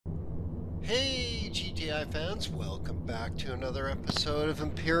Hey GTI fans, welcome back to another episode of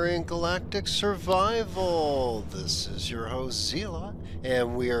Empyrion Galactic Survival. This is your host Zela,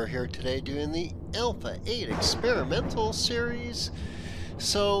 and we are here today doing the Alpha 8 experimental series.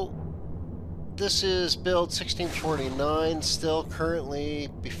 So, this is build 1649, still currently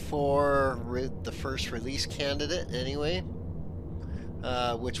before the first release candidate anyway,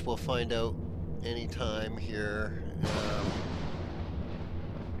 which we'll find out anytime here.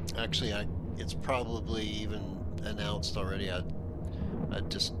 Actually, it's probably even announced already. I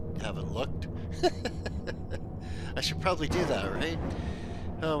just haven't looked. I should probably do that, right?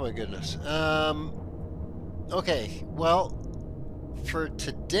 Oh my goodness. Okay, well, for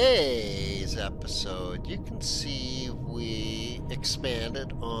today's episode, you can see we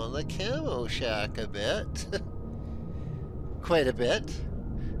expanded on the camo shack a bit. Quite a bit.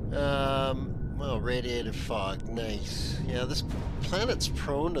 Well, radiated fog, nice. Yeah, this planet's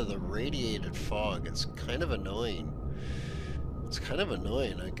prone to the radiated fog. It's kind of annoying. It's kind of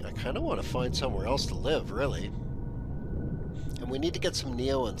annoying. I kind of want to find somewhere else to live, really. And we need to get some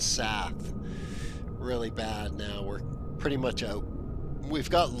Neo and Sath really bad now. We're pretty much out. We've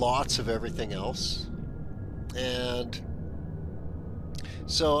got lots of everything else. And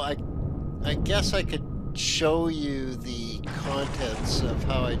so I guess I could show you the contents of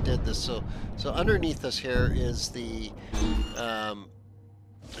how I did this. So underneath us here is the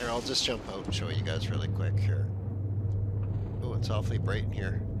here, I'll just jump out and show you guys really quick here. Oh, it's awfully bright in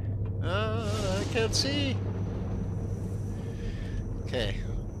here. I can't see. Okay,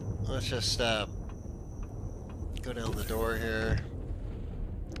 let's just go down the door here.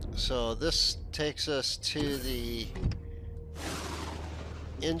 So this takes us to the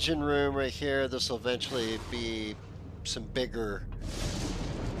engine room right here. This will eventually be some bigger.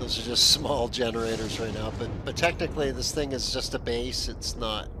 Those are just small generators right now, but technically this thing is just a base. It's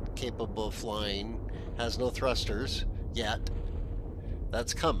not capable of flying, has no thrusters yet.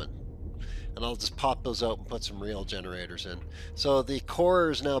 That's coming. And I'll just pop those out and put some real generators in. So the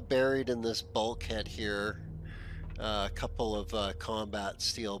core is now buried in this bulkhead here. A couple of combat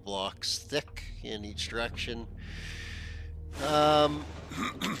steel blocks thick in each direction.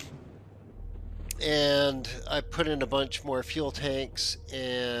 And I put in a bunch more fuel tanks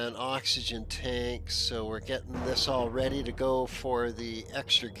and oxygen tanks, so we're getting this all ready to go for the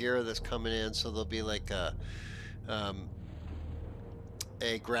extra gear that's coming in. So there'll be like a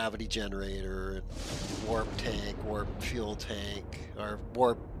gravity generator, warp tank, warp fuel tank, or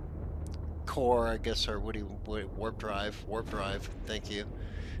warp core, I guess, or warp drive, thank you.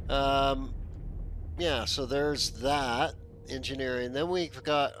 Yeah, so there's that engineering. Then we've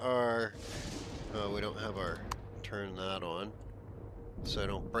got our we don't have our turn that on so I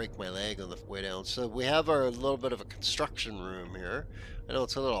don't break my leg on the way down. So we have our little bit of a construction room here. I know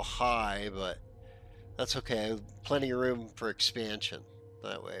it's a little high, but that's okay. Plenty of room for expansion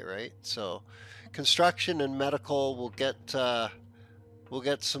that way, right? So construction and medical, we'll get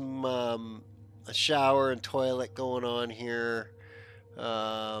some a shower and toilet going on here. We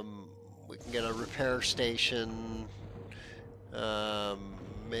can get a repair station,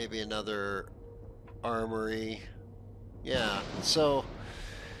 maybe another armory. Yeah, so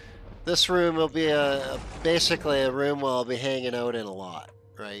this room will be basically a room where I'll be hanging out in a lot,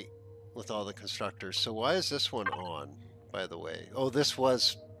 right? With all the constructors. So why is this one on, by the way? Oh, this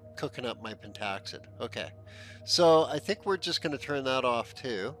was cooking up my pentaxid. Okay, so I think we're just going to turn that off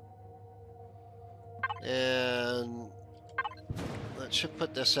too. And that should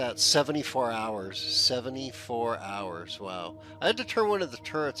put this at 74 hours. 74 hours, wow. I had to turn one of the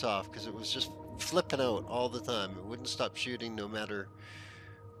turrets off because it was just flipping out all the time. It wouldn't stop shooting no matter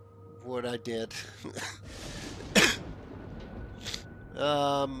what I did.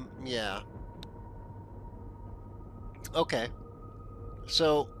 Yeah. Okay.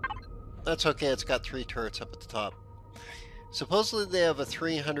 So, that's okay. It's got 3 turrets up at the top. Supposedly they have a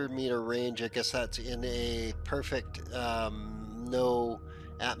 300-meter range. I guess that's in a perfect no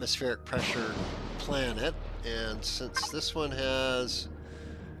atmospheric pressure planet. And since this one has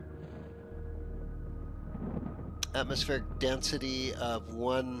atmospheric density of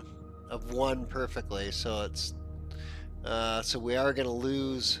one perfectly, so it's so we are going to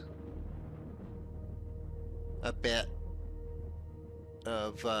lose a bit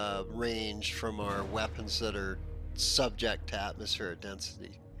of range from our weapons that are subject to atmospheric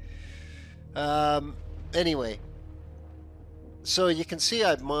density. Anyway, so you can see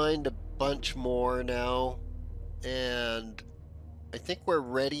I've mined a bunch more now, and I think we're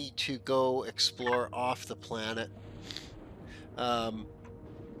ready to go explore off the planet.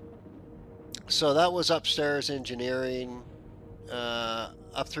 So that was upstairs engineering.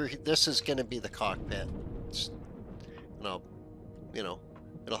 up through. This is going to be the cockpit. It's, you know,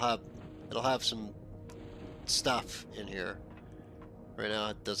 it'll have some stuff in here. Right now,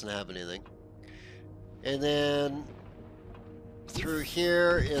 it doesn't have anything. And then through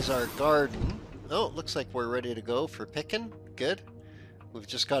here is our garden. Oh, it looks like we're ready to go for picking. Good. We've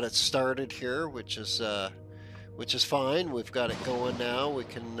just got it started here, which is fine. We've got it going now. We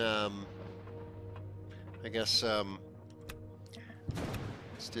can, I guess,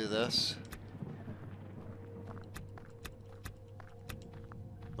 let's do this.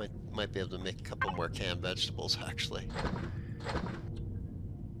 Might be able to make a couple more canned vegetables, actually.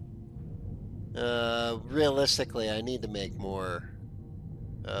 Realistically, I need to make more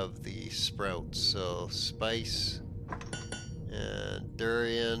of the sprouts. So spice and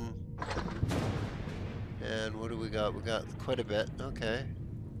durian. And what do we got? We got quite a bit. Okay.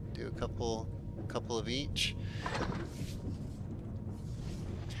 Do a couple of each.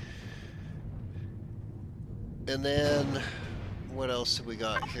 And then what else have we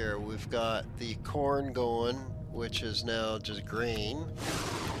got here? We've got the corn going, which is now just grain.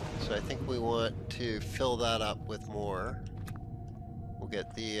 So I think we want to fill that up with more. We'll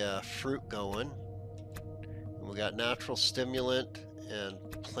get the fruit going. And we got natural stimulant and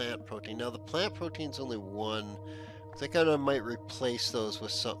plant protein. Now the plant protein's only one. I think I might replace those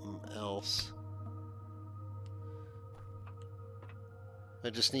with something else. I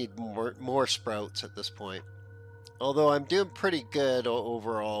just need more sprouts at this point. Although I'm doing pretty good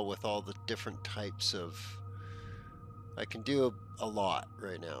overall with all the different types of... I can do a lot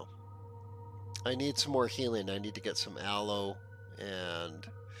right now. I need some more healing. I need to get some aloe and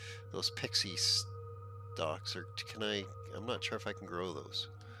those pixie stalks. Or can I... I'm not sure if I can grow those.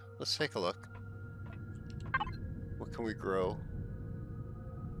 Let's take a look. What can we grow?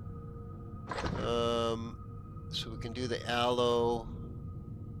 So we can do the aloe,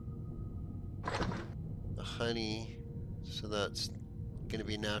 the honey, so that's going to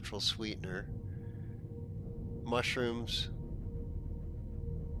be natural sweetener. Mushrooms.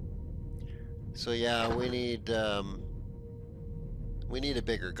 So yeah, we need a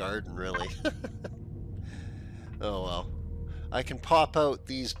bigger garden, really. Oh well. I can pop out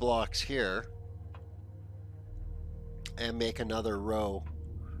these blocks here and make another row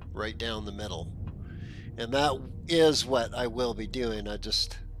right down the middle. And that is what I will be doing.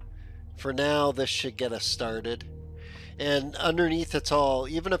 For now, this should get us started. And underneath it's all,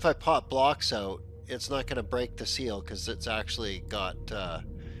 even if I pop blocks out, it's not going to break the seal because it's actually got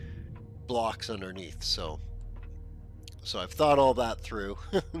blocks underneath. So I've thought all that through.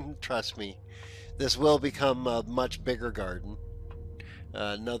 Trust me. This will become a much bigger garden.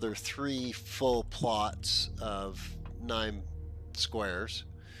 Another 3 full plots of 9 squares.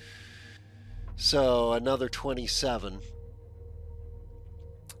 So another 27.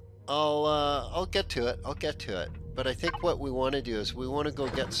 I'll get to it. I'll get to it. But I think what we want to do is we want to go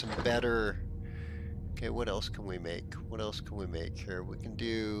get some better... Okay, what else can we make? What else can we make here? We can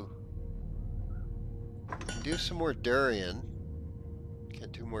do some more durian.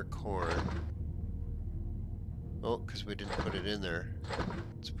 Can't do more corn. Oh, because we didn't put it in there.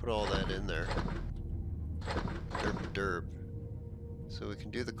 Let's put all that in there. Derp. So we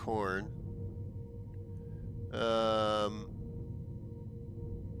can do the corn. Now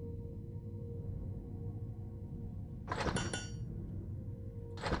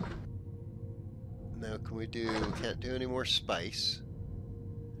can we can't do any more spice.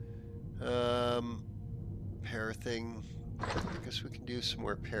 Pear thing. I guess we can do some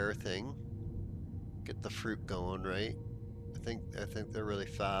more pear thing. Get the fruit going, right? I think they're really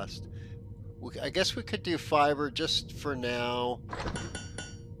fast. I guess we could do fiber just for now.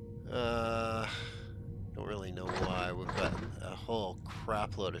 Don't really know why. We've got a whole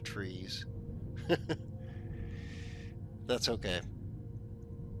crap load of trees. That's okay.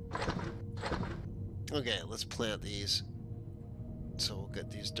 Okay, let's plant these. So we'll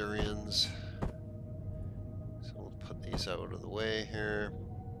get these durians. So we'll put these out of the way here.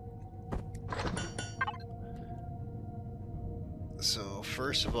 So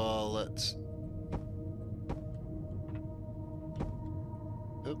first of all, let's...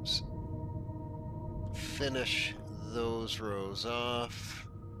 Oops. Finish those rows off.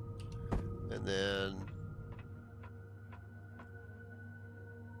 And then...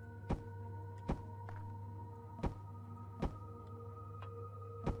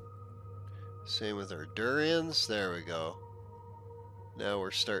 Same with our durians. There we go. Now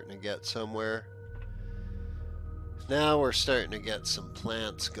we're starting to get somewhere. Now we're starting to get some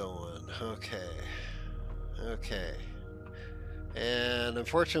plants going. Okay. And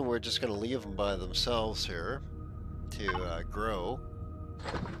unfortunately, we're just going to leave them by themselves here to grow.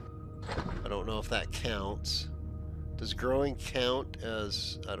 I don't know if that counts. Does growing count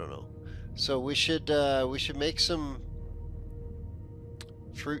as, I don't know. So we should make some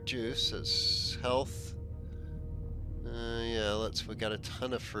fruit juice as health. Yeah, we got a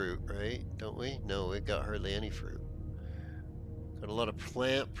ton of fruit, right? Don't we? No, we got hardly any fruit. Got a lot of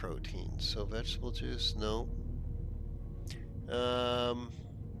plant protein. So vegetable juice, no.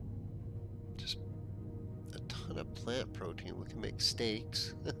 Just a ton of plant protein. We can make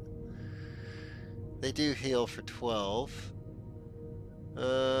steaks. They do heal for 12.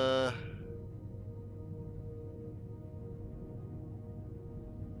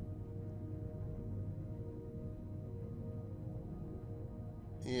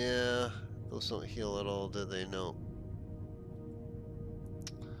 Yeah, those don't heal at all, do they? No.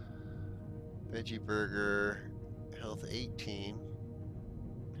 Veggie burger, health 18,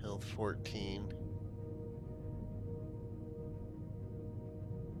 health 14.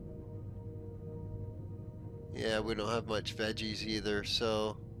 Yeah, we don't have much veggies either,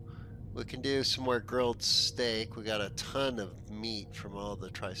 so we can do some more grilled steak. We got a ton of meat from all the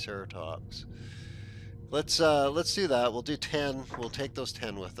Triceratops. Let's do that. We'll do 10. We'll take those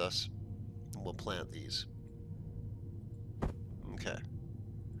 10 with us. And we'll plant these. Okay.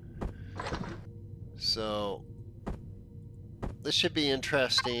 So this should be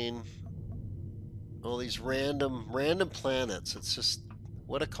interesting. All these random planets. It's just,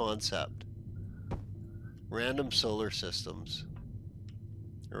 what a concept. Random solar systems.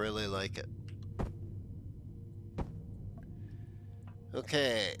 I really like it.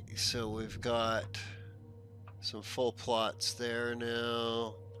 Okay, so we've got some full plots there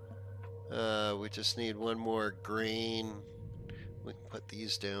now. We just need one more grain. We can put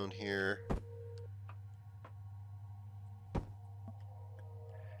these down here.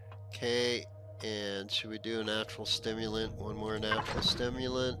 Okay, and should we do a natural stimulant? One more natural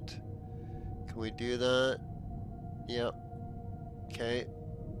stimulant. Can we do that? Yep. Okay.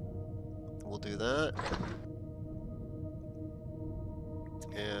 We'll do that.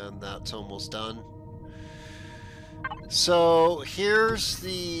 And that's almost done. So here's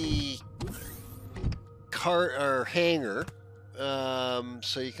the cart or hangar.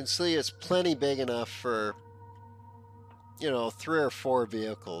 So you can see it's plenty big enough for, you know, 3 or 4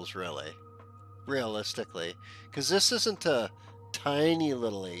 vehicles, really, realistically, because this isn't a tiny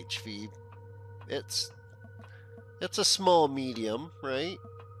little HV. It's a small medium, right?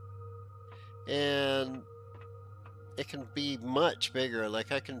 And it can be much bigger.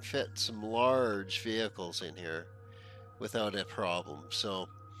 Like I can fit some large vehicles in here without a problem. So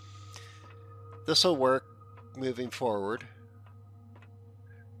this will work moving forward.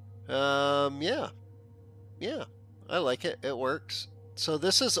 Yeah, I like it. It works. So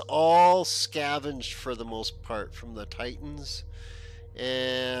this is all scavenged for the most part from the Titans.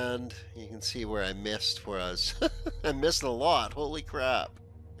 And you can see where I missed, where I was I missed a lot. Holy crap.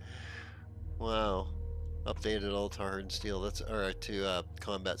 Wow. Updated all to hardened steel. That's, or to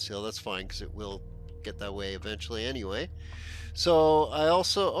combat steel. That's fine because it will get that way eventually anyway. So I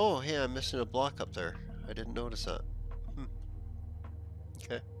also, oh hey, I'm missing a block up there. I didn't notice that.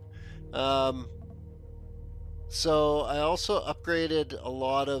 Okay. So I also upgraded a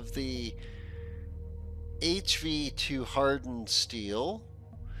lot of the HV to hardened steel,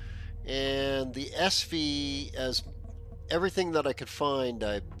 and the SV, as everything that I could find,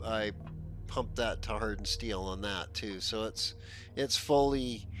 I pumped that to hardened steel on that too. So it's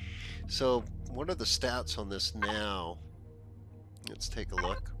fully. So what are the stats on this now? Let's take a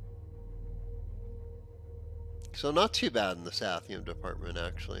look. So not too bad in the Sathium department,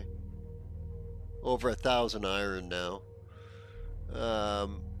 actually. Over 1,000 iron now.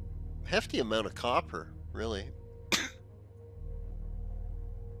 Hefty amount of copper, really.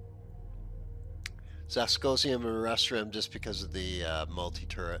 Zascosium and Restrum just because of the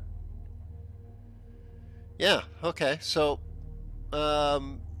multi-turret. Yeah, okay, so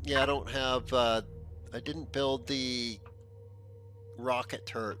yeah, I don't have I didn't build the rocket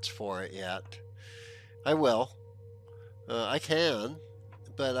turrets for it yet. I will. I can,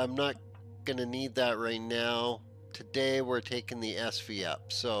 but I'm not gonna need that right now. Today we're taking the SV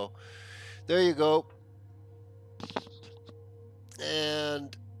up, so there you go.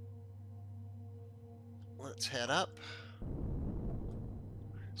 And let's head up.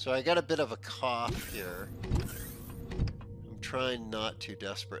 So I got a bit of a cough here. I'm trying not to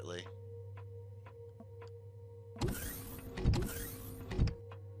desperately.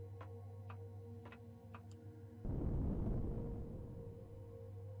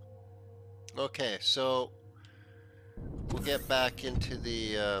 Okay, so we'll get back into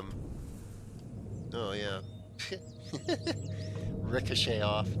the oh yeah. ricochet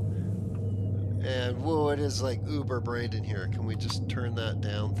off. And whoa, it is like uber bright in here. Can we just turn that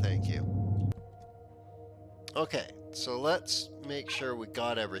down? Thank you. Okay, so let's make sure we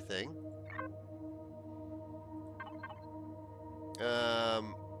got everything.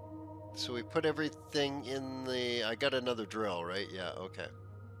 So we put everything in the... I got another drill, right? Yeah, okay.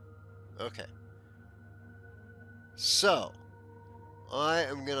 Okay. So, I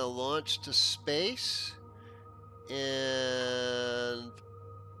am going to launch to space, and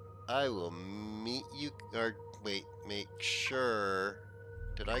I will meet you... Or, wait, make sure...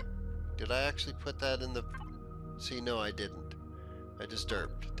 Did I actually put that in the... See, no, I didn't. I just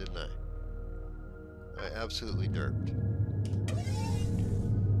derped, didn't I? I absolutely derped.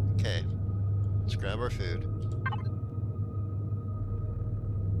 Okay. Let's grab our food.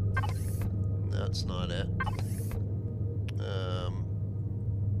 That's not it.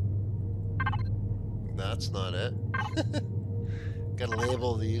 That's not it. Gotta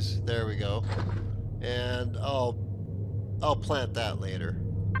label these. There we go. And I'll plant that later.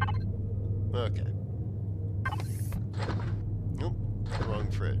 Okay. Nope. Wrong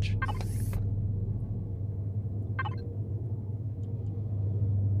fridge.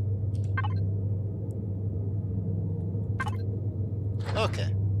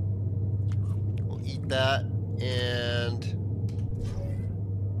 Okay. We'll eat that, and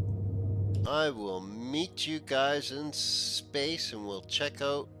I will meet you guys in space, and we'll check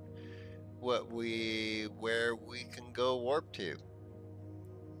out where we can go warp to.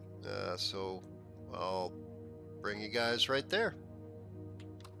 So I'll bring you guys right there.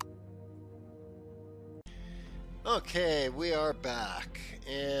 Okay, we are back,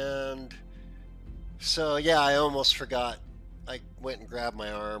 and so yeah, I almost forgot. I went and grabbed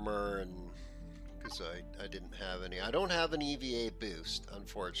my armor, and because I didn't have any. I don't have an EVA boost,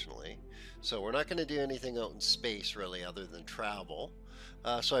 unfortunately, so we're not going to do anything out in space really other than travel.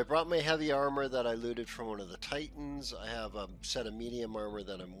 So I brought my heavy armor that I looted from one of the Titans. I have a set of medium armor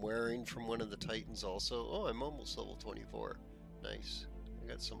that I'm wearing from one of the Titans also. Oh, I'm almost level 24. Nice. I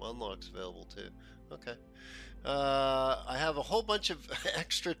got some unlocks available too. Okay. I have a whole bunch of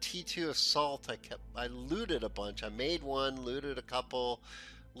extra T2 assault. I looted a bunch. I made one, looted a couple,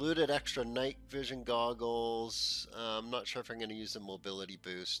 looted extra night vision goggles. I'm not sure if I'm going to use the mobility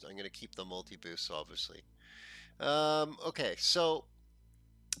boost. I'm going to keep the multi boost, obviously. Okay, so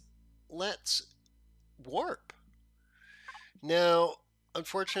let's warp. Now,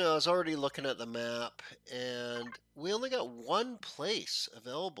 unfortunately, I was already looking at the map, and we only got one place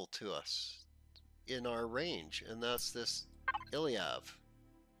available to us in our range, and that's this Ilyava.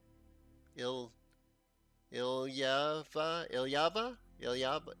 Ilyava.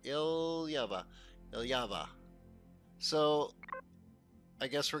 So I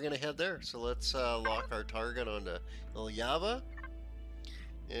guess we're gonna head there. So let's lock our target onto Ilyava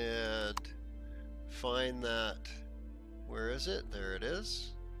and find that. Where is it? There it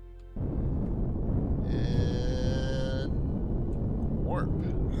is. And warp.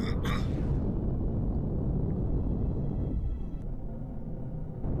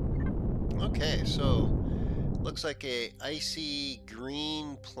 Okay, so looks like a icy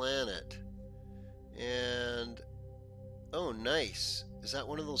green planet, and oh, nice. Is that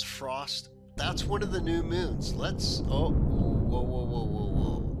one of those frost? That's one of the new moons. Let's. Oh, whoa, whoa, whoa, whoa,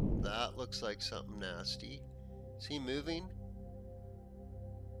 whoa! That looks like something nasty. Is he moving?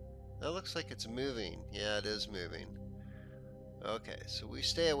 That looks like it's moving. Yeah, it is moving. Okay, so we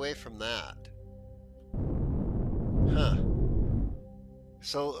stay away from that. Huh.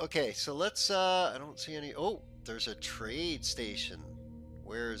 So, okay, so let's, I don't see any, oh, there's a trade station.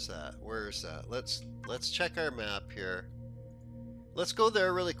 Where is that? Where is that? Let's check our map here. Let's go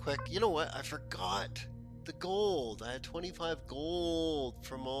there really quick. You know what? I forgot the gold. I had 25 gold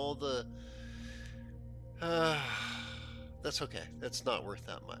from all the, that's okay. That's not worth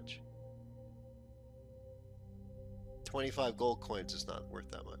that much. 25 gold coins is not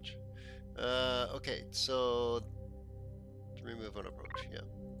worth that much. Okay, so remove on approach. Yeah,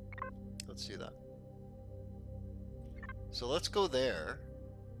 let's do that. So let's go there.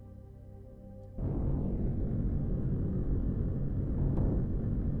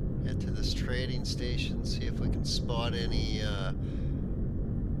 Head to this trading station, see if we can spot any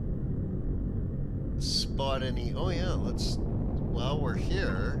oh yeah, while we're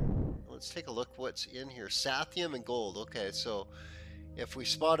here, let's take a look what's in here. Sathium and gold. Okay, so if we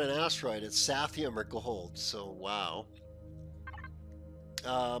spot an asteroid, it's sathium or gold. So wow.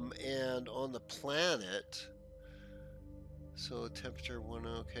 And on the planet, so temperature 1,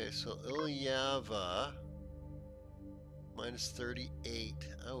 okay, so Ilyava, minus 38,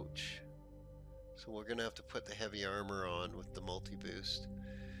 ouch. So we're gonna have to put the heavy armor on with the multi-boost.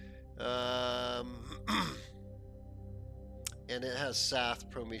 And it has Sath,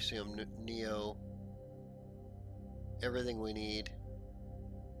 Promethium, Neo, everything we need.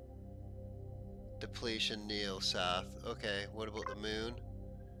 Depletion, Neo, Sath. Okay, what about the moon?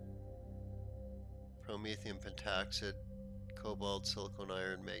 Promethium, Pentaxid, Cobalt, Silicon,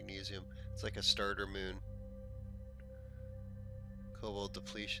 Iron, Magnesium. It's like a starter moon. Cobalt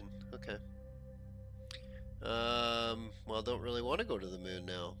depletion. Okay. Well, I don't really want to go to the moon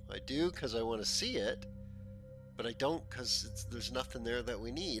now. I do because I want to see it, but I don't because there's nothing there that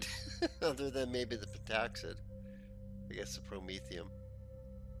we need other than maybe the Pentaxid. I guess the Promethium.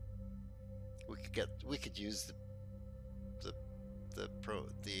 We could use the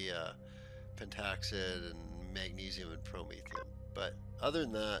Pentaxid and Magnesium and Promethium, but other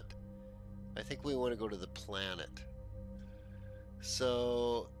than that, I think we want to go to the planet.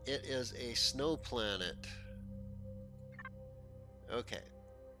 So it is a snow planet. Okay.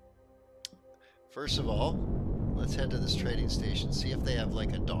 First of all, let's head to this trading station, see if they have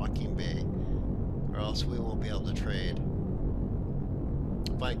like a docking bay, or else we won't be able to trade.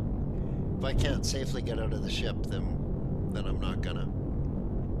 If I can't safely get out of the ship, then I'm not gonna.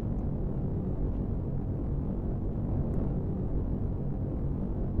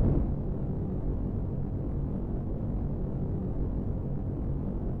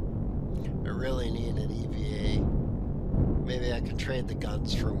 I really need an EVA. Maybe I can trade the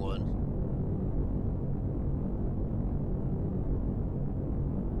guns for one.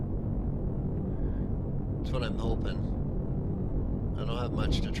 That's what I'm hoping. I don't have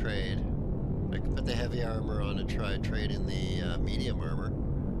much to trade. I could put the heavy armor on and try trading the medium armor.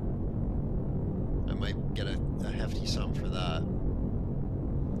 I might get a hefty sum for that.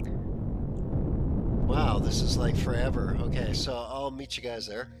 Wow, this is like forever. Okay, so I'll meet you guys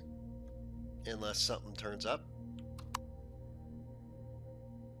there. Unless something turns up.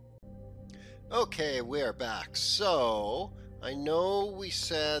 Okay, we are back. So, I know we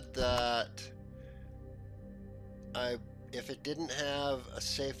said that if it didn't have a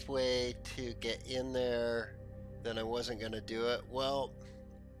safe way to get in there, then I wasn't going to do it. Well,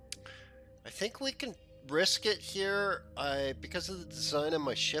 I think we can risk it here. Because of the design of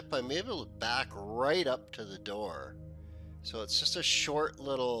my ship, I'm able to back right up to the door. So it's just a short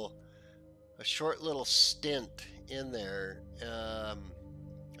little stint in there.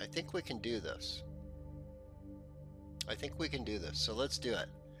 I think we can do this. So let's do it.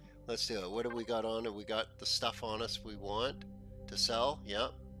 What do we got on it? We got the stuff on us we want to sell.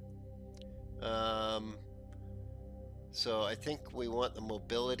 Yep. So I think we want the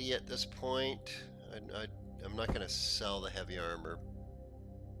mobility at this point. I'm not going to sell the heavy armor.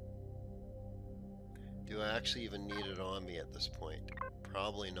 Do I actually even need it on me at this point?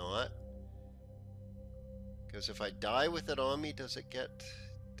 Probably not. Because if I die with it on me, does it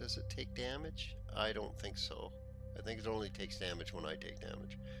take damage? I don't think so. I think it only takes damage when I take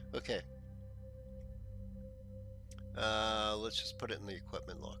damage. Okay. Let's just put it in the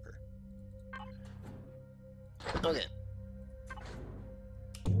equipment locker. Okay.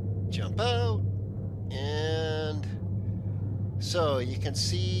 Jump out. And so you can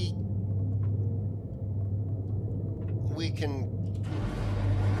see we can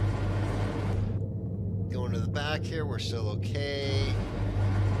go into the back here. We're still okay.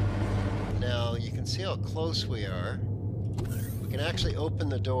 Now you can see how close we are. We can actually open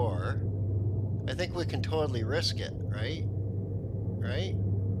the door. I think we can totally risk it, right?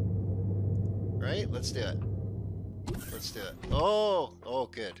 Right? Let's do it. Oh,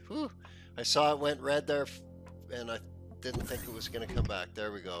 good. Whew. I saw it went red there, and I didn't think it was going to come back.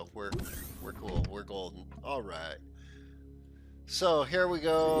 There we go. We're cool. We're golden. All right. So here we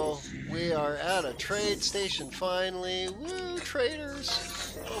go. We are at a trade station finally. Woo,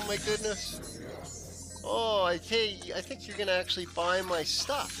 traders! Oh my goodness. Oh, I think you're gonna actually buy my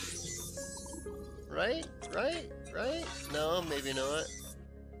stuff. Right? No, maybe not.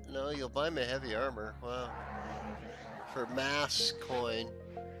 No, you'll buy my heavy armor. Wow. For mass coin.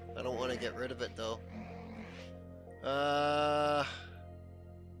 I don't want to get rid of it though.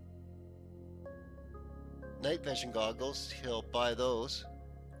 Night vision goggles, he'll buy those.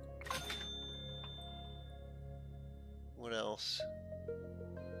 What else?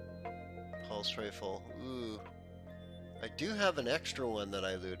 Pulse rifle. Ooh. I do have an extra one that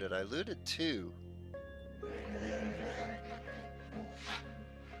I looted. I looted 2.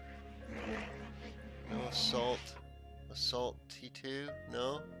 No assault. Assault T2?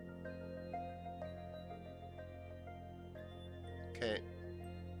 No? Okay.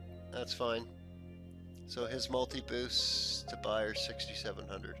 That's fine. So his multi-boosts to buy are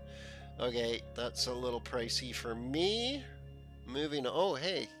 6,700. Okay, that's a little pricey for me. Moving. Oh,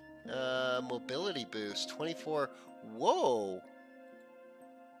 hey. Mobility boost. 24. Whoa.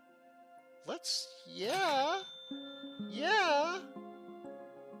 Let's. Yeah. Yeah.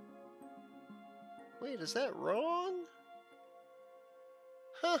 Wait, is that wrong?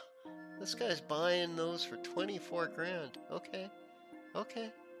 Huh. This guy's buying those for 24 grand. Okay. Okay.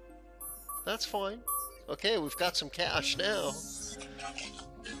 That's fine. Okay, we've got some cash now.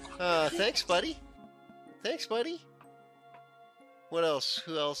 Thanks, buddy. Thanks, buddy. What else?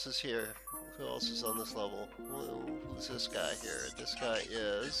 Who else is here? Who else is on this level? Who's this guy here? This guy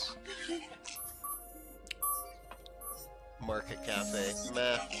is... Market Cafe.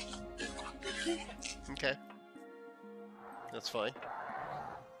 Meh. Okay. That's fine.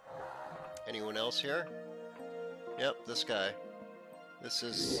 Anyone else here? Yep, this guy. This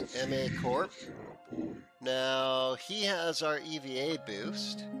is MA Corp. Now, he has our EVA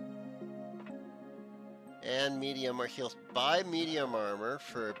boost. And medium, or he'll buy medium armor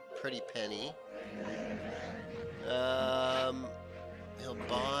for a pretty penny. He'll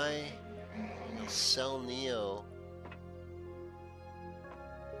sell Neo.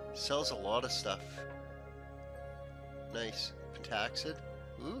 Sells a lot of stuff. Nice. Pentaxid.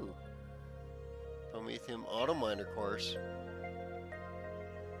 Ooh. Promethium auto miner course.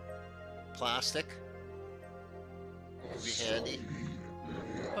 Plastic. Would be handy.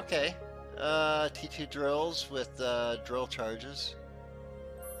 Okay. T2 drills with drill charges.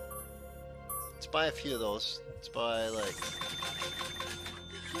 Let's buy a few of those. Let's buy like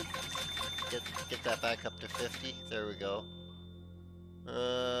get that back up to 50. There we go.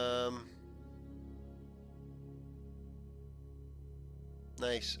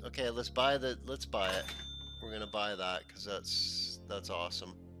 Nice. Okay, let's buy it. We're gonna buy that because that's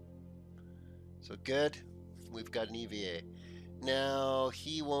awesome. So good. We've got an EVA. Now,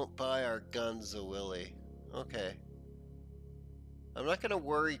 he won't buy our guns, though, will he? Okay. I'm not going to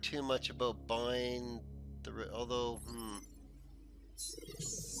worry too much about buying the... Although,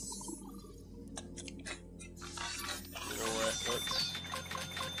 You know what?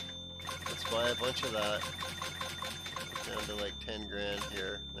 Let's buy a bunch of that. Down to like 10 grand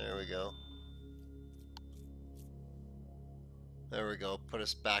here. There we go. There we go. Put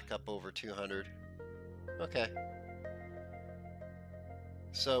us back up over 200. Okay.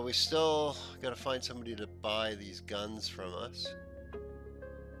 So we still gotta find somebody to buy these guns from us.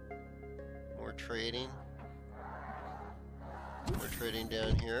 More trading. More trading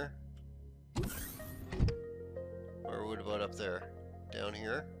down here. Or what about up there? Down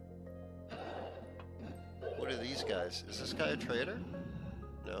here? What are these guys? Is this guy a trader?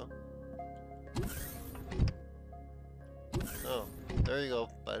 No. Oh, there you go,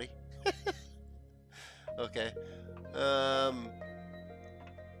 buddy. Okay.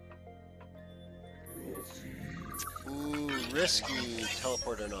 Ooh, risky.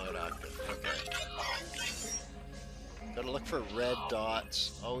 Teleporter not active. Okay. Gotta look for red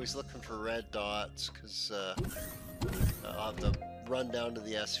dots. Always looking for red dots, because I'll have to run down to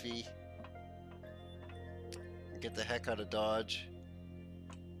the SV. Get the heck out of Dodge.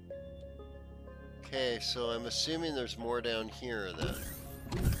 Okay, so I'm assuming there's more down here then.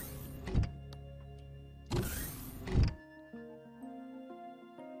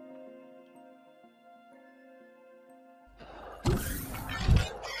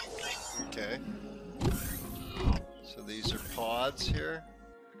 Okay. So these are pods here.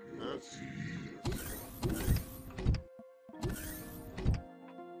 Huh?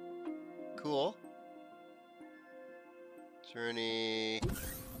 Cool. Is there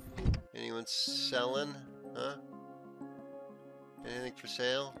anyone selling? Huh? Anything for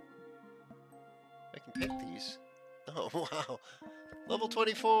sale? I can pick these. Oh, wow. Level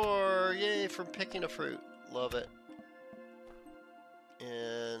 24! Yay, from picking a fruit. Love it.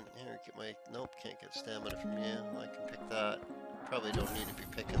 And here, get my... Nope, can't get stamina from you. I can pick that. Probably don't need to be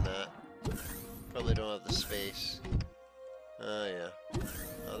picking that. Probably don't have the space. Oh, yeah.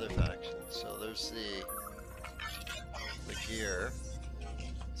 Other factions. So there's the gear.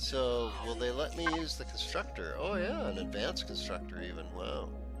 So, will they let me use the constructor? Oh yeah, an advanced constructor even. Wow.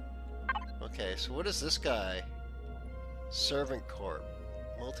 Okay, so what is this guy? Servant Corp.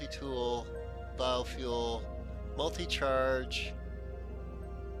 Multi-tool, biofuel, multi-charge,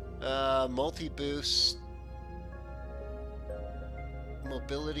 multi-boost,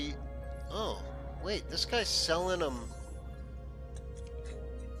 mobility. Oh, wait, this guy's selling them.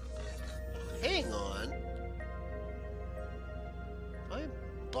 Hang on. I'm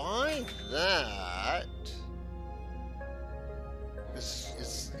buying that.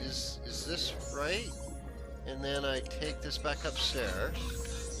 Is this right? And then I take this back upstairs.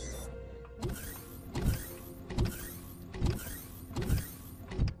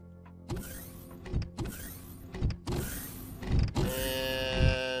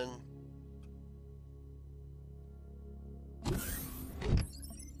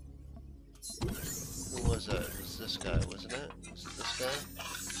 Who was that? It was this guy, wasn't it? Was it this guy?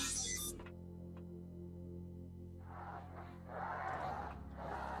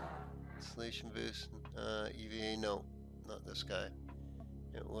 Installation boost. EVA, no. Not this guy.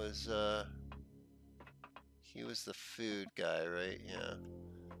 It was, he was the food guy, right? Yeah.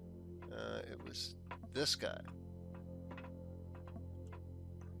 It was this guy.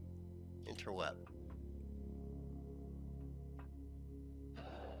 Interweb.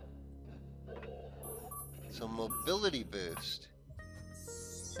 So mobility boost.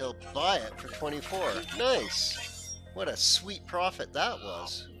 He'll buy it for 24. Nice. What a sweet profit that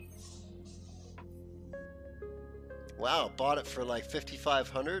was. Wow, bought it for like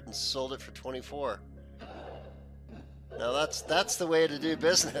 5,500 and sold it for 24. Now that's the way to do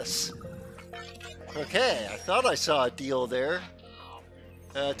business. Okay, I thought I saw a deal there.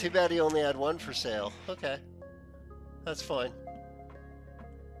 Too bad he only had one for sale. Okay, that's fine.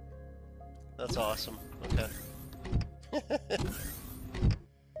 That's awesome. Okay.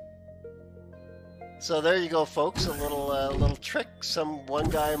 So there you go, folks. A little trick. One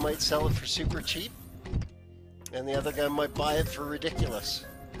guy might sell it for super cheap, and the other guy might buy it for ridiculous.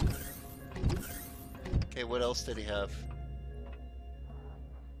 Okay, what else did he have?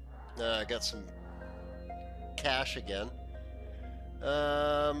 I got some cash again.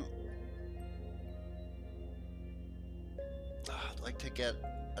 I'd like to get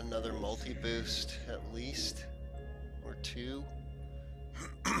another multi-boost at least, or two.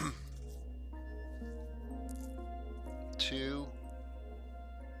 Two.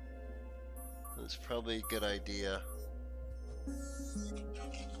 That's probably a good idea.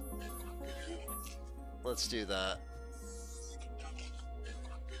 Let's do that.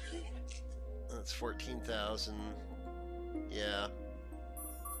 That's 14,000. Yeah.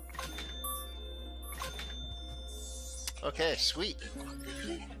 Okay, sweet.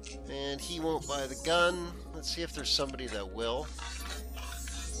 And he won't buy the gun. Let's see if there's somebody that will.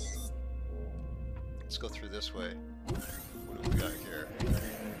 Let's go through this way. What do we got here?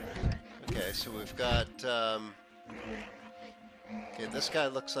 Okay, so we've got... okay, this guy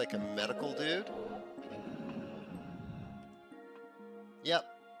looks like a medical dude. Yep.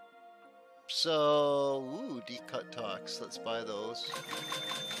 So, ooh, decut tox. Let's buy those.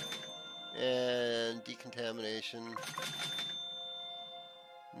 And decontamination.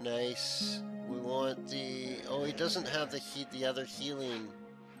 Nice. We want the... oh, he doesn't have the other healing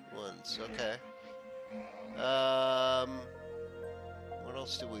ones. Okay. What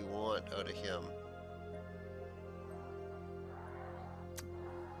else do we want out of him?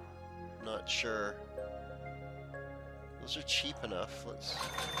 Not sure. Those are cheap enough. Let's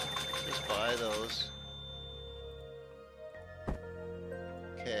just buy those.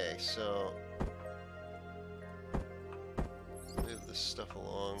 Okay, so move this stuff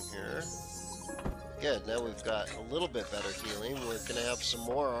along here. Good, now we've got a little bit better healing. We're gonna have some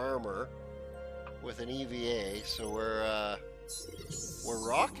more armor with an EVA, so we're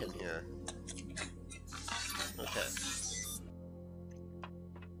rocking here. Okay.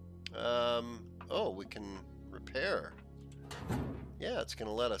 Oh, we can repair. Yeah, it's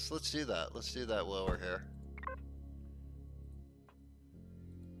gonna let us. Let's do that. Let's do that while we're here.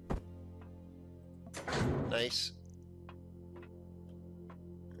 Nice.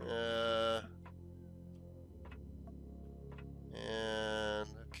 And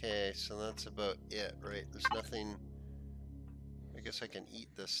okay, so that's about it, right? There's nothing. I guess I can eat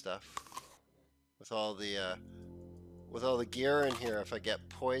this stuff with all the gear in here. If I get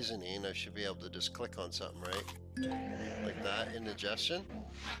poisoning, I should be able to just click on something, right? Like that, indigestion.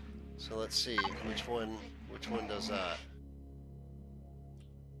 So let's see which one does that.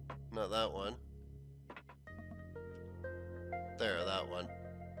 Not that one. There, that one.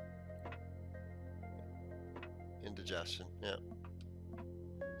 Indigestion, yeah.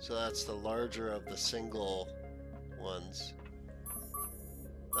 So that's the larger of the single ones.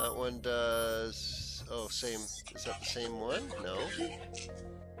 That one does... oh, same. Is that the same one? No.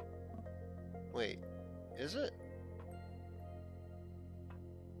 Wait, is it?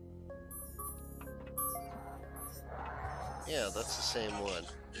 Yeah, that's the same one.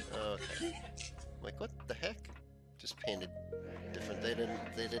 Okay. I'm like, what the heck? Just painted different. They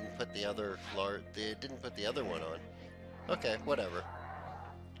didn't put the other one on. Okay, whatever.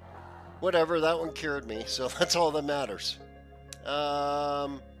 Whatever, that one cured me, so that's all that matters.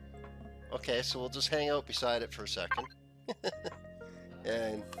 Okay, so we'll just hang out beside it for a second.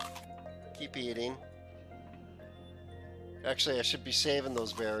 And Keep eating. Actually, I should be saving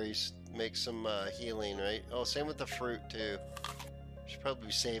those berries. Make some healing, right? Oh, same with the fruit, too. Should probably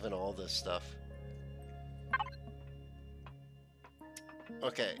be saving all this stuff.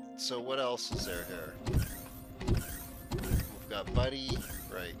 Okay, so what else is there here? We've got Buddy.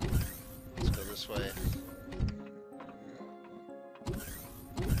 Right. Let's go this way.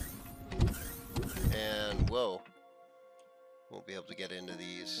 And, whoa. Won't be able to get into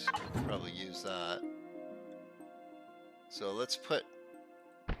these. Probably use that. So let's put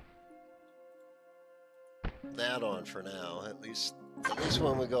that on for now. At least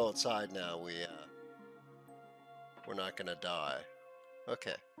when we go outside now, we're not gonna die.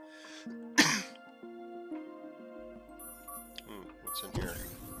 Okay. What's in here?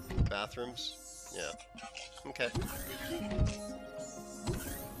 Bathrooms? Yeah. Okay.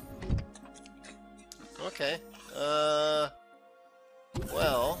 Okay.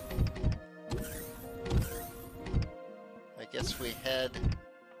 Well, I guess we head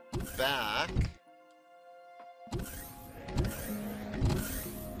back.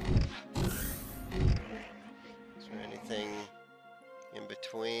 Is there anything in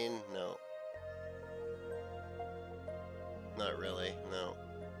between? No. Not really, no.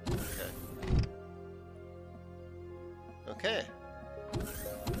 Okay. Okay.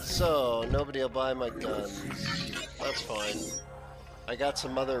 So, nobody will buy my guns. That's fine. I got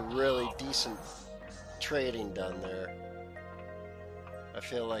some other really decent trading done there. I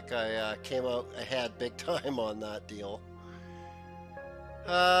feel like I came out ahead big time on that deal.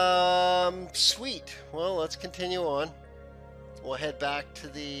 Sweet. Well, let's continue on. We'll head back to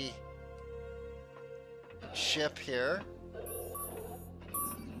the ship here.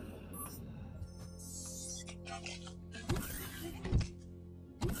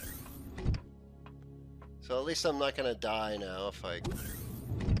 So at least I'm not going to die now if I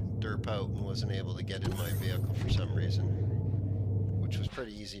derp out and wasn't able to get in my vehicle for some reason. Which was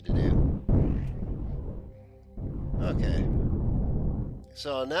pretty easy to do. Okay.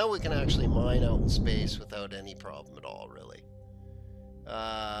 So now we can actually mine out in space without any problem at all, really.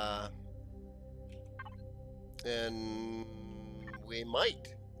 And we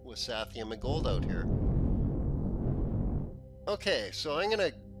might with Sathium and gold out here. Okay, so I'm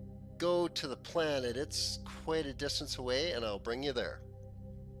going to go to the planet. It's quite a distance away, and I'll bring you there.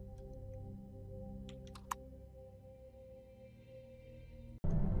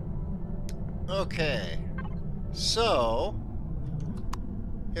 Okay, so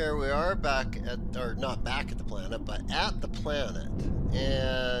here we are back at, or not back at the planet, but at the planet.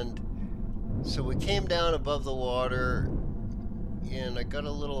 And so we came down above the water, and I got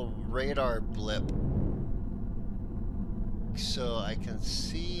a little radar blip. So I can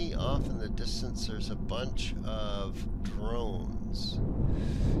see off in the distance there's a bunch of drones.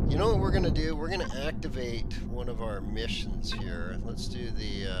 You know what we're going to do? We're going to activate one of our missions here. Let's do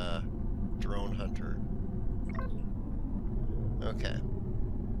the drone hunter. Okay.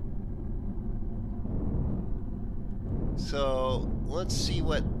 So let's see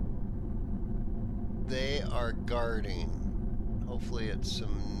what they are guarding. Hopefully it's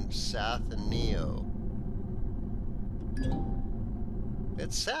some Sath and Neo.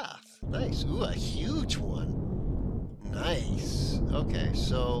 It's Sath. Nice. Ooh, a huge one. Nice. Okay,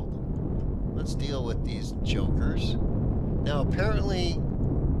 so let's deal with these jokers. Now, apparently,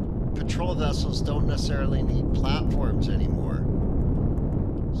 patrol vessels don't necessarily need platforms anymore.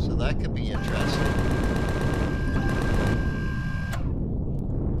 So that could be interesting.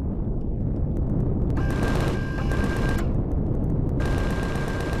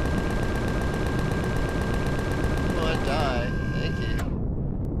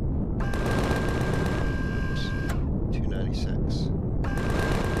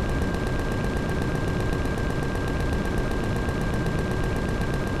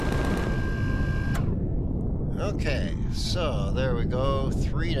 Okay, so there we go.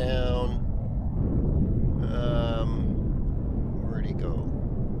 3 down. Where'd he go?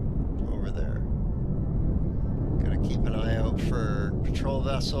 Over there. Gotta keep an eye out for patrol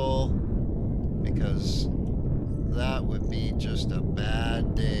vessel, because that would be just a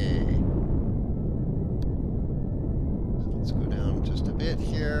bad day. So let's go down just a bit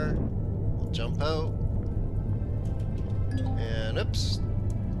here. We'll jump out. And oops.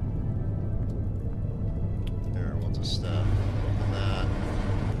 Just open that.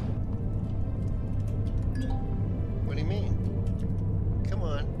 What do you mean? Come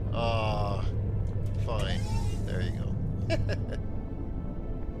on. Ah, fine. There you go.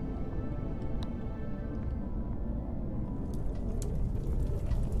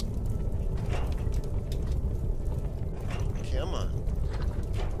 Come on.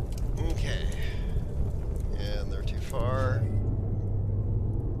 Okay.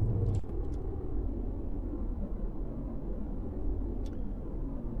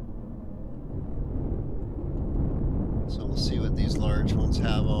 see what these large ones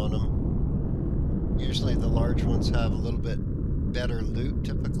have on them. Usually the large ones have a little bit better loot,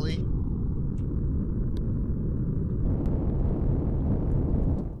 typically.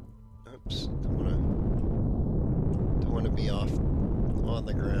 Oops, don't want to be off on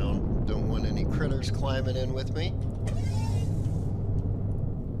the ground. Don't want any critters climbing in with me.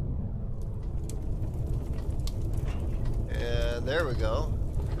 And there we go.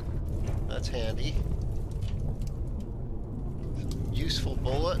 That's handy. Useful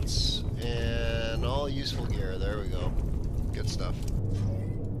bullets and all useful gear. There we go. Good stuff.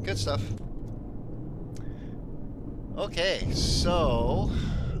 Good stuff. Okay, so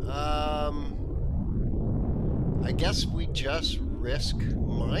I guess we just risk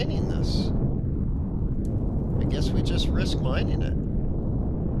mining this. I guess we just risk mining it.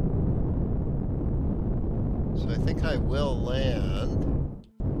 So I think I will land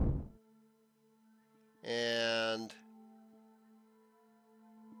and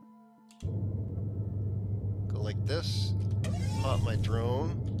go like this, pop my drone,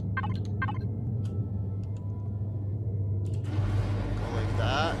 go like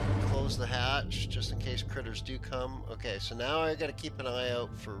that, close the hatch just in case critters do come. Okay, so now I gotta keep an eye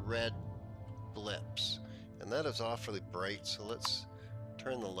out for red blips, and that is awfully bright, so let's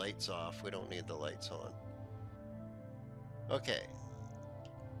turn the lights off. We don't need the lights on. Okay,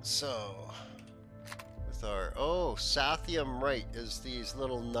 so with our, oh, Sathium right is these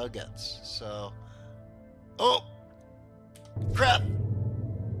little nuggets. So, oh, crap!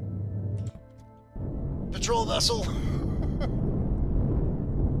 Patrol vessel!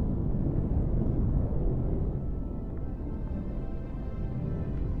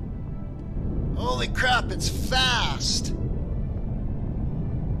 Holy crap, it's fast!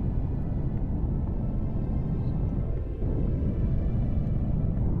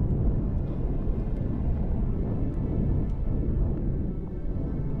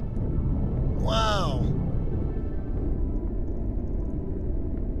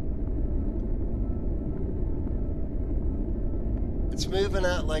 Moving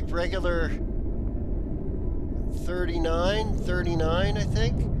at like regular 39, I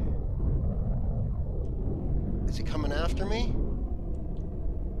think. Is he coming after me?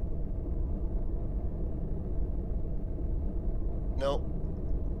 Nope.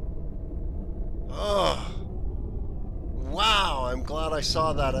 Oh. Wow, I'm glad I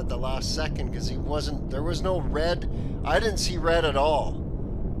saw that at the last second because there was no red. I didn't see red at all.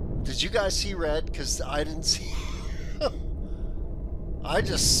 Did you guys see red? Because I didn't see. I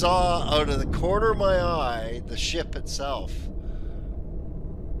just saw out of the corner of my eye the ship itself.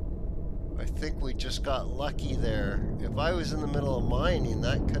 I think we just got lucky there. If I was in the middle of mining,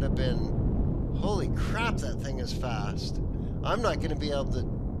 that could have been... Holy crap, that thing is fast. I'm not going to be able to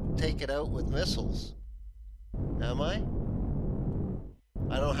take it out with missiles. Am I?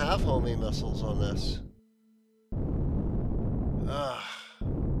 I don't have homing missiles on this. Ugh.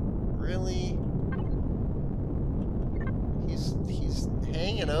 Really? He's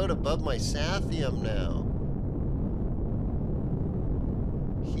hanging out above my Sathium now.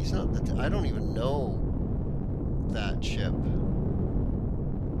 He's not I don't even know that ship.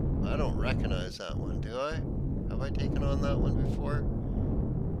 I don't recognize that one, do I? Have I taken on that one before?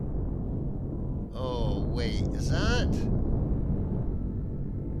 Oh, wait, is that?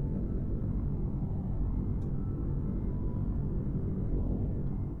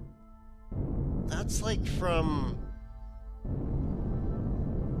 That's like from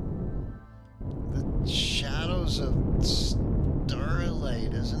the Shadows of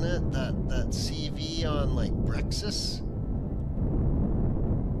Starlight, isn't it? That CV on like Brexis?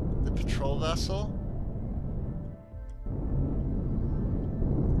 The patrol vessel?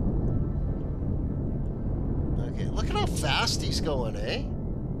 Okay, look at how fast he's going, eh?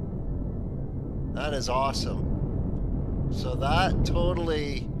 That is awesome. So that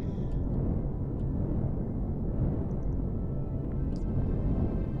totally...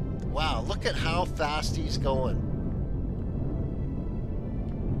 Wow, look at how fast he's going.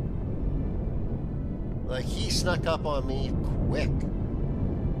 Like, he snuck up on me quick.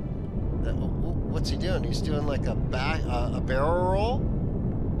 What's he doing? He's doing like a barrel roll?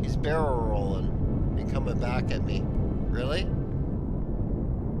 He's barrel rolling and coming back at me. Really?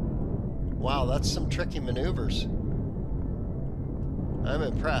 Wow, that's some tricky maneuvers. I'm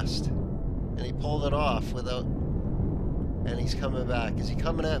impressed. And he pulled it off without... And he's coming back. Is he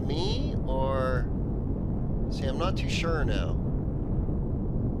coming at me, or... See, I'm not too sure now.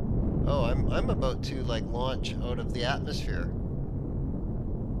 Oh, I'm about to, like, launch out of the atmosphere.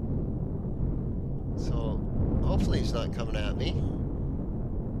 So, hopefully he's not coming at me.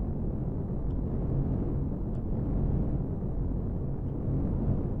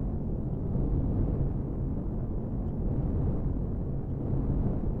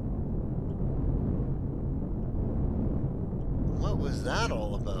 was that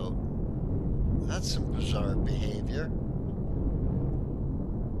all about? That's some bizarre behavior.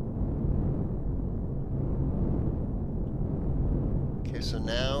 Okay, so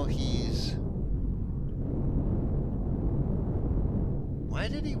now he's... Why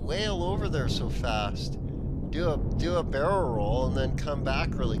did he wail over there so fast? Do a barrel roll and then come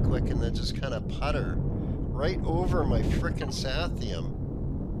back really quick and then just kind of putter right over my frickin' Sathium.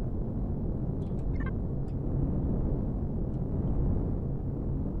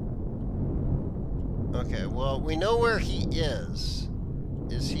 Okay, well, we know where he is.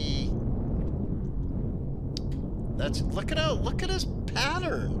 Is he... That's... Look at his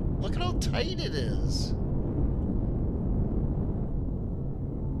pattern. Look at how tight it is.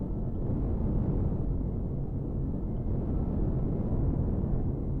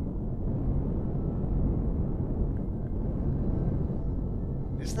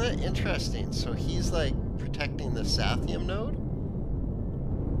 Isn't that interesting? So he's like protecting the Sathium node?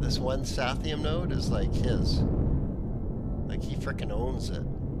 This one Sathium node is like his. Like he frickin' owns it.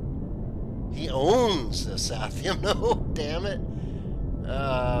 He owns the Sathium node, damn it.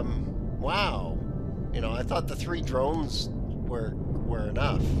 Wow. You know, I thought the 3 drones were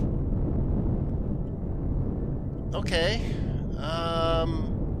enough. Okay.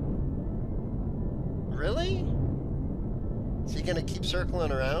 Really? Is he gonna keep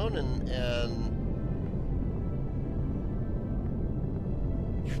circling around and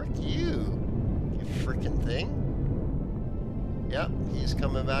frick you frickin' thing? Yep, he's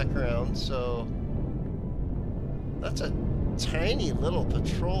coming back around, so that's a tiny little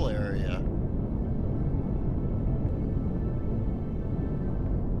patrol area.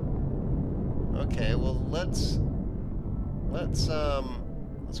 Okay, well let's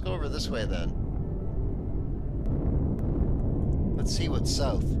go over this way then. Let's see what's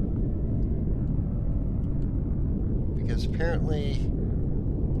south. Because apparently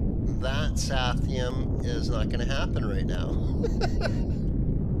that Sathium is not going to happen right now.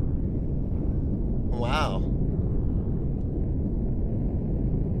 Wow.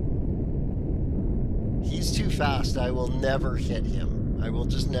 He's too fast. I will never hit him. I will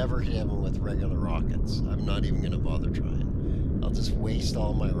just never hit him with regular rockets. I'm not even going to bother trying. I'll just waste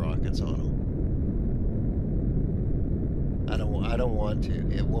all my rockets on him. I don't want to.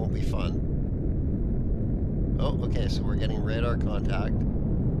 It won't be fun. Oh, okay, so we're getting radar contact.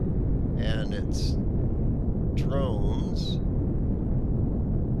 And it's drones.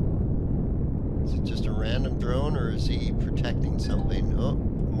 Is it just a random drone or is he protecting something? Oh,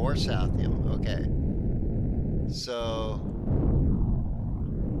 more Sathium. Okay. So...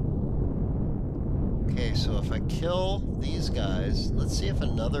 Okay, so if I kill these guys, let's see if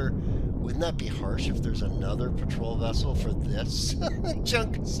another... Wouldn't that be harsh if there's another patrol vessel for this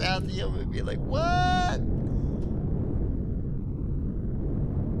chunk of Sathium? It'd be like, what?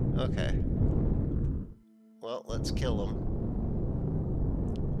 Okay. Well, let's kill him.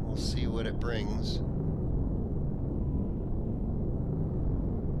 We'll see what it brings.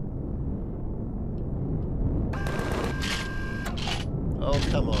 Oh,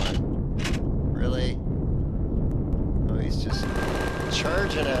 come on. Really? Oh, he's just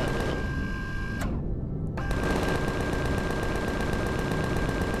charging at me.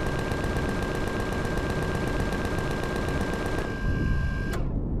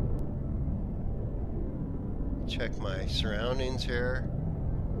 Check my surroundings here.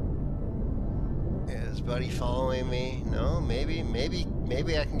 Is Buddy following me? No, maybe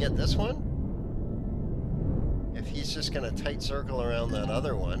I can get this one? If he's just gonna tight circle around that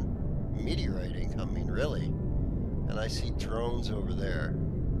other one. Meteorite incoming, really? And I see drones over there.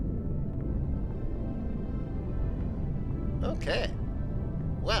 Okay.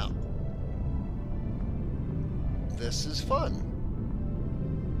 Well. This is fun.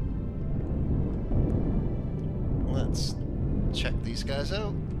 Let's check these guys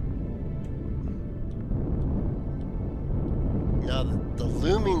out. Now, the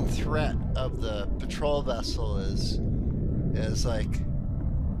looming threat of the patrol vessel is like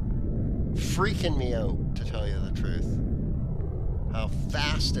freaking me out, to tell you the truth. How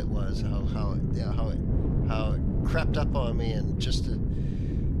fast it was, how it crept up on me, and just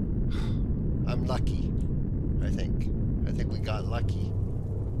I'm lucky. I think we got lucky.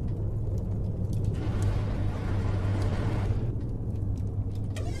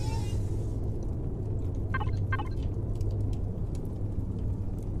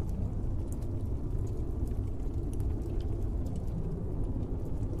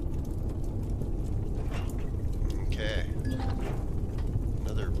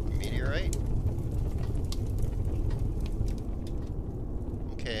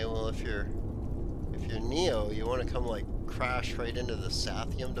 you're Neo, you want to come like crash right into the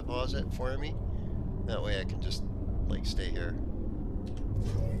Sathium deposit for me. That way I can just like stay here.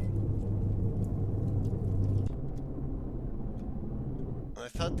 I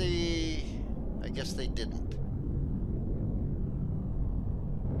thought I guess they didn't.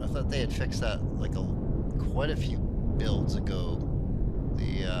 I thought they had fixed that like quite a few builds ago.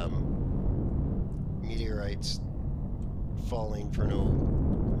 The meteorites falling for no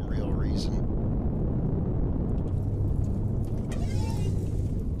real reason.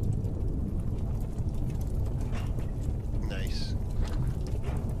 Nice.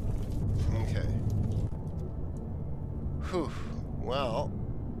 Okay. Whew. Well.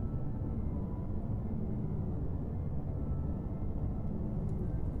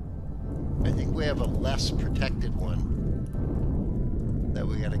 I think we have a less protected one that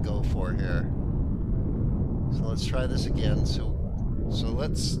we gotta go for here. So let's try this again. So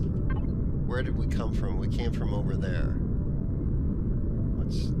let's, where did we come from? We came from over there.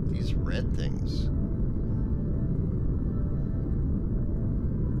 What's these red things?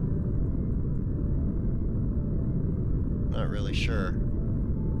 Not really sure.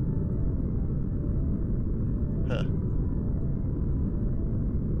 Huh.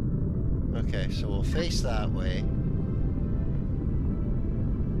 Okay, so we'll face that way.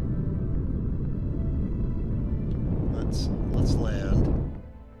 Let's land.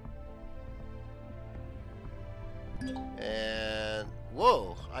 And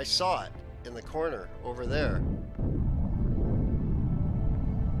whoa, I saw it in the corner over there.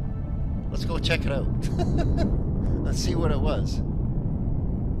 Let's go check it out. Let's see what it was.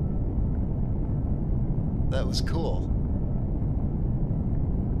 That was cool.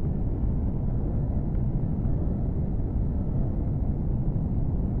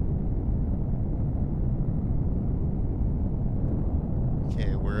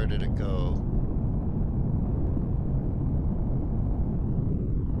 Okay, where did it go?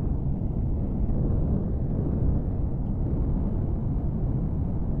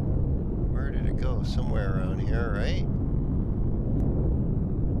 Where did it go? Somewhere around here, right?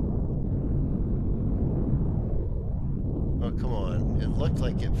 Oh, come on. It looked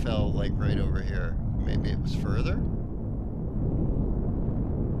like it fell, like, right over here. Maybe it was further?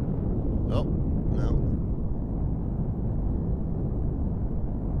 Oh, no.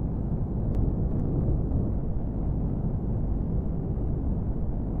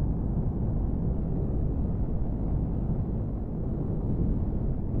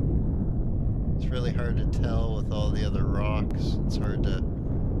 It's really hard to tell with all the other rocks. It's hard to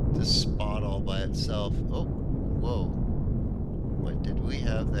spot all by itself. Oh, whoa. What did we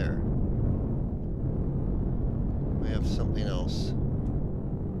have there? We have something else.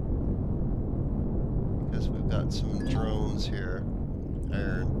 Because we've got some drones here.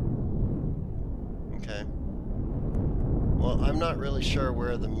 Iron. Okay. Well, I'm not really sure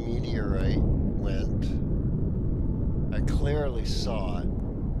where the meteorite went. I clearly saw it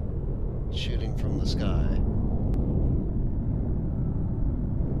shooting from the sky.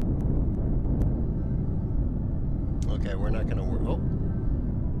 Okay, we're not gonna work. Oh,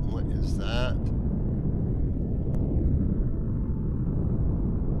 what is that?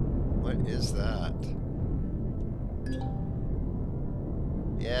 What is that?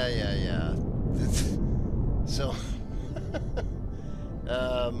 Yeah. So,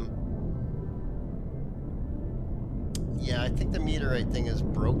 yeah, I think the meteorite thing is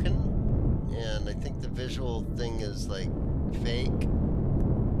broken, and I think the visual thing is like fake.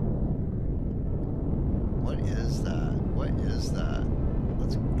 What is that? What is that?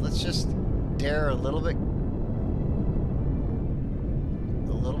 Let's just dare a little bit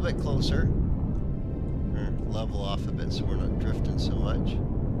closer. Or level off a bit so we're not drifting so much.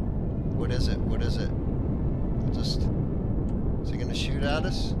 What is it? What is it? Is it gonna shoot at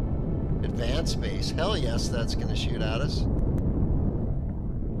us? Advanced base. Hell yes, that's gonna shoot at us.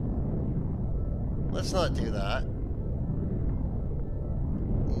 Let's not do that.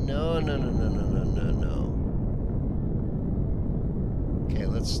 No. Okay,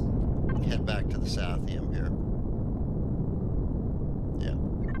 let's head back to the Sathium here. Yeah.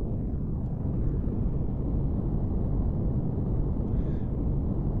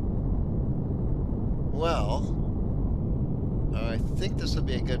 Well, I think this would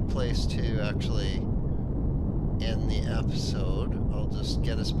be a good place to actually end the episode. I'll just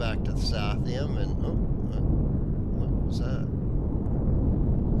get us back to the Sathium and... Oh, what was that?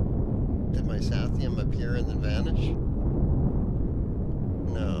 Did my Sathium appear and then vanish?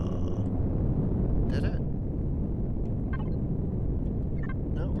 No. Did it?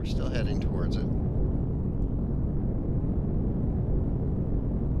 No, we're still heading towards it.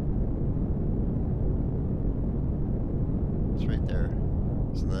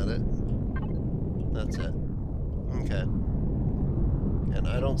 That's it. Okay. And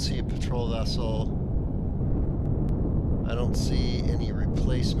I don't see a patrol vessel. I don't see any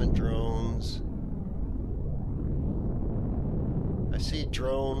replacement drones. I see a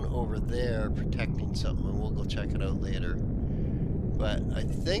drone over there protecting something, and we'll go check it out later. But I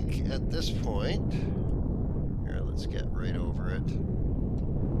think at this point, here, let's get right over it.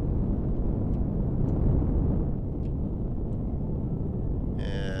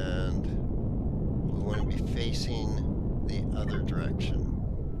 And we want to be facing the other direction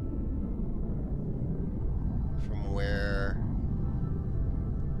from where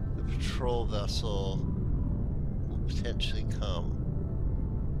the patrol vessel will potentially come.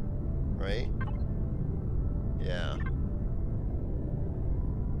 Right? Yeah.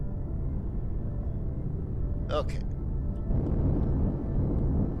 Okay.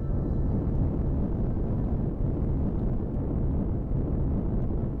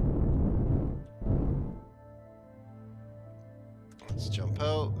 Let's jump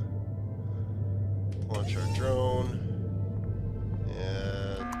out. Launch our drone.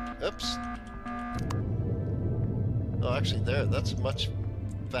 And oops. Oh, actually there, that's much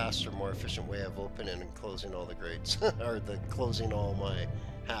faster, more efficient way of opening and closing all the grates, or closing all my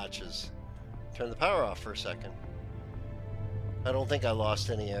hatches. Turn the power off for a second. I don't think I lost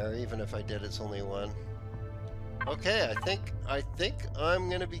any air. Even if I did, it's only one. Okay, I think I'm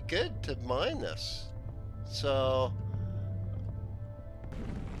gonna be good to mine this. So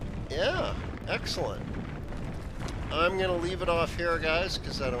yeah, excellent. I'm gonna leave it off here, guys,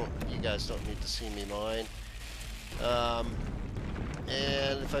 because you guys don't need to see me mine.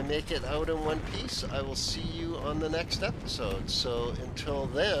 And if I make it out in one piece, I will see you on the next episode. So until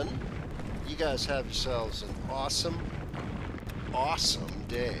then, you guys have yourselves an awesome, awesome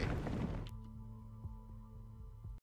day.